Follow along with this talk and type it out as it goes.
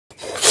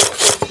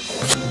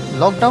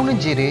লকডাউনের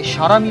জেরে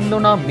সাড়া মিলল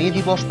না মে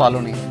দিবস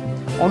পালনে,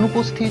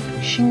 অনুপস্থিত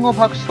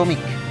সিংহভাগ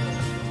শ্রমিক।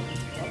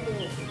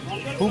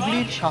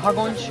 হুগলির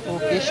সাহাগঞ্জ ও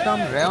কেশরাম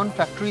রেয়ন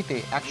ফ্যাক্টরিতে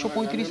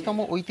 ১৩৫তম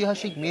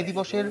ঐতিহাসিক মে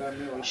দিবসের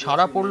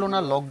সাড়া পড়ল না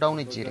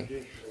লকডাউনের জেরে।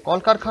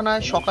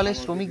 কলকারখানায় সকালে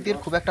শ্রমিকদের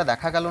খুব একটা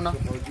দেখা গেল না।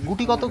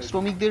 গুটিকতক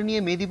শ্রমিকদের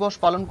নিয়ে মে দিবস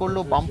পালন করল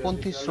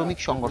বামপন্থী শ্রমিক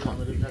সংগঠন।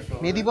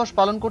 মে দিবস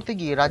পালন করতে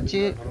গিয়ে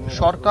রাজ্যে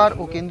সরকার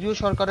ও কেন্দ্রীয়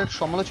সরকারের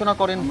সমালোচনা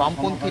করেন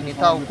বামপন্থী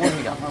নেতা ও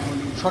কর্মীরা।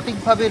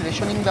 সঠিকভাবে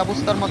রেশনিং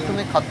ব্যবস্থার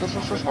মাধ্যমে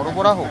খাদ্যশস্য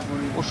সরবরাহ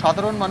ও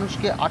সাধারণ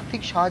মানুষকে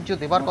আর্থিক সাহায্য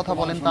দেবার কথা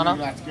বলেন তারা।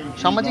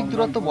 সামাজিক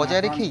দূরত্ব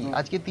বজায় রেখেই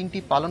আজকে দিনটি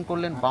পালন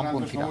করলেন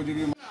বামপন্থীরা।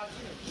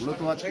 মূলত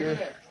আজকে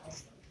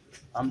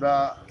আমরা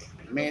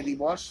মে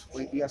দিবস,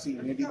 ঐতিহাসিক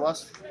মে দিবস,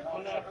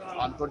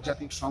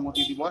 আন্তর্জাতিক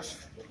সংহতি দিবস,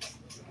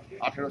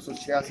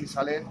 1886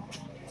 সালের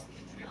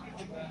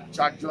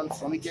 4 জন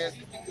শ্রমিকের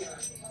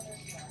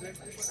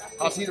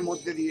ফাঁসির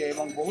মধ্যে দিয়ে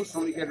এবং বহু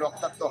শ্রমিকের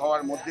রক্তাক্ত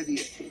হওয়ার মধ্যে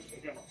দিয়ে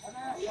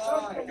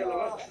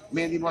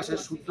মে দিবসের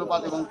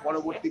সূত্রপাত এবং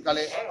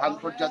পরবর্তীকালে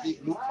আন্তর্জাতিক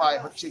রূপ পায়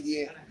হচ্ছে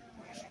গিয়ে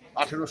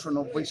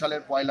 1890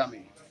 সালের 1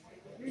 মে।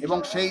 এবং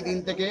সেই দিন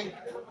থেকে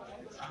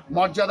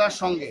মর্যাদার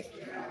সঙ্গে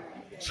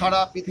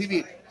সারা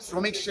পৃথিবীর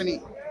শ্রমিক শ্রেণী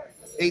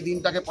এই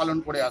দিনটাকে পালন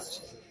করে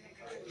আসছে।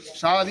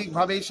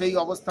 স্বাভাবিকভাবেই সেই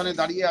অবস্থানে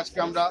দাঁড়িয়ে আজকে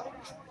আমরা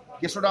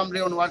Kesoram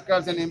rayon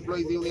workers and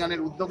employees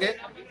ইউনিয়নের উদ্যোগে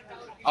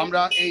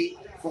আমরা এই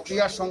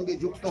প্রক্রিয়ার সঙ্গে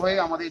যুক্ত হয়ে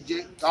আমাদের যে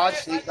কাজ,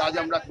 সেই কাজ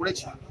আমরা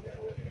করেছি।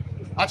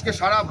 আজকে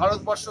সারা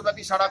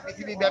ভারতবর্ষব্যাপী, সারা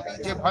পৃথিবীব্যাপী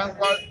যে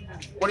ভয়ঙ্কর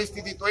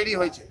পরিস্থিতি তৈরি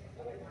হয়েছে,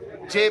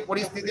 যে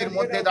পরিস্থিতির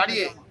মধ্যে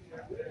দাঁড়িয়ে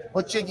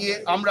হচ্ছে গিয়ে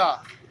আমরা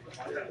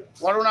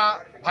করোনা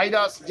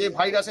ভাইরাস, যে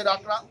ভাইরাসের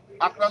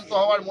আক্রান্ত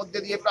হওয়ার মধ্যে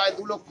দিয়ে প্রায়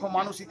 2 লক্ষ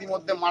মানুষ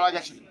ইতিমধ্যে মারা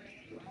গেছে।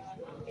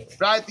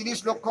 প্রায় 30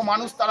 লক্ষ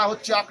মানুষ তারা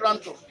হচ্ছে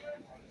আক্রান্ত।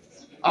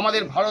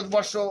 আমাদের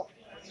ভারতবর্ষ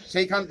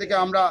সেইখান থেকে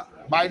আমরা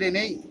বাইরে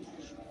নেই।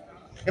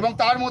 এবং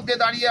তার মধ্যে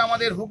দাঁড়িয়ে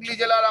আমাদের হুগলি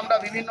জেলার আমরা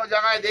বিভিন্ন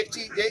জায়গায়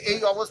দেখছি যে এই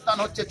অবস্থান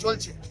হচ্ছে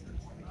চলছে।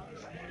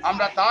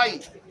 আমরা তাই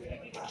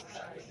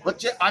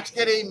হচ্ছে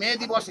আজকের এই মে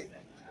দিবসে,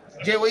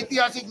 যে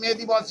ঐতিহাসিক মে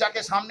দিবস, যাকে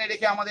সামনে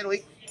রেখে আমাদের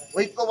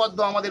ঐক্যবদ্ধ,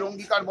 আমাদের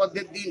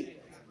অঙ্গীকারবদ্ধের দিন,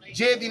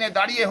 যে দিনে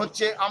দাঁড়িয়ে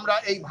হচ্ছে আমরা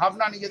এই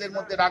ভাবনা নিজেদের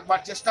মধ্যে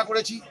রাখবার চেষ্টা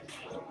করেছি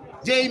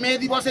যে এই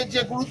মে দিবসের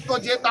যে গুরুত্ব,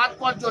 যে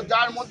তাৎপর্য,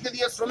 যার মধ্যে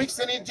দিয়ে শ্রমিক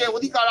শ্রেণীর যে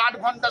অধিকার 8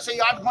 ঘন্টা, সেই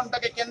 8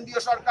 ঘন্টাকে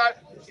কেন্দ্রীয় সরকার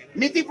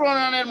নীতি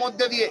প্রণয়নের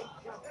মধ্যে দিয়ে,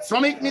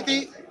 শ্রমিক নীতি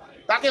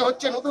তাকে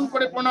হচ্ছে নতুন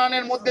করে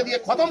প্রণয়নের মধ্যে দিয়ে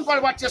খতম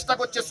করবার চেষ্টা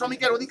করছে,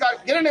 শ্রমিকের অধিকার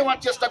কেড়ে নেওয়ার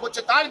চেষ্টা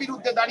করছে, তার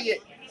বিরুদ্ধে দাঁড়িয়ে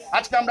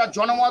আজকে আমরা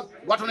জনমত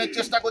গঠনের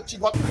চেষ্টা করছি।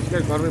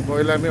 আজকের কর্মে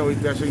 1 মে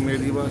ঐতিহাসিক মে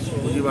দিবস,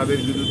 পুঁজিবাদের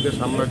বিরুদ্ধে,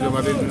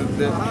 সাম্রাজ্যবাদের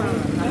বিরুদ্ধে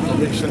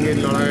শ্রমিক শ্রেণীর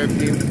লড়াইয়ের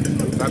দিন,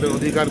 তাদের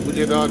অধিকার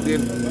বুঝিয়ে দেওয়ার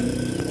দিন,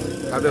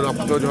 তাদের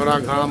রক্ত ঝরা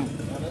ঘাম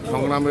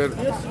সংগ্রামের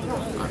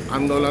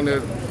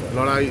আন্দোলনের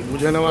লড়াই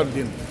বুঝে নেওয়ার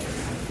দিন।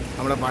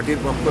 আমরা পার্টির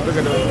পক্ষ থেকে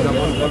এটা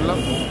উদযাপন করলাম।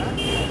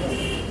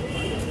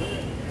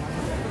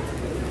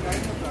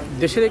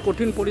 দেশের এই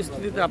কঠিন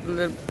পরিস্থিতিতে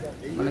আপনাদের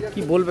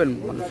কি বলবেন,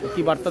 মানুষকে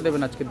কি বার্তা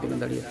দেবেন আজকের দিনে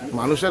দাঁড়িয়ে?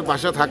 মানুষের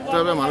পাশে থাকতে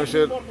হবে,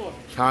 মানুষের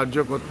সাহায্য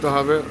করতে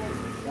হবে,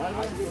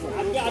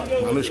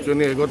 মানুষকে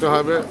নিয়ে এগোতে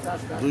হবে,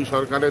 2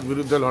 সরকারের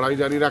বিরুদ্ধে লড়াই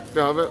জারি রাখতে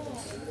হবে।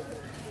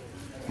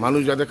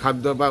 মানুষ যাতে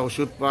খাদ্য পায়,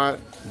 ওষুধ পায়,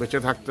 বেঁচে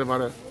থাকতে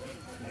পারে,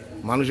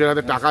 মানুষের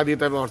হাতে টাকা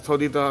দিতে হবে, অর্থ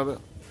দিতে হবে।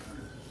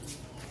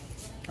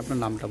 আপনার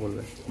নামটা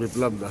বলবেন?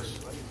 বিপ্লব দাস।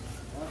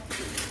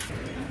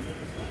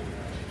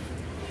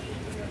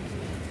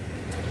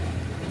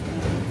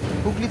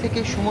 হুগলি থেকে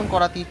সুমন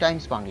করাতি,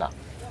 টাইমস বাংলা।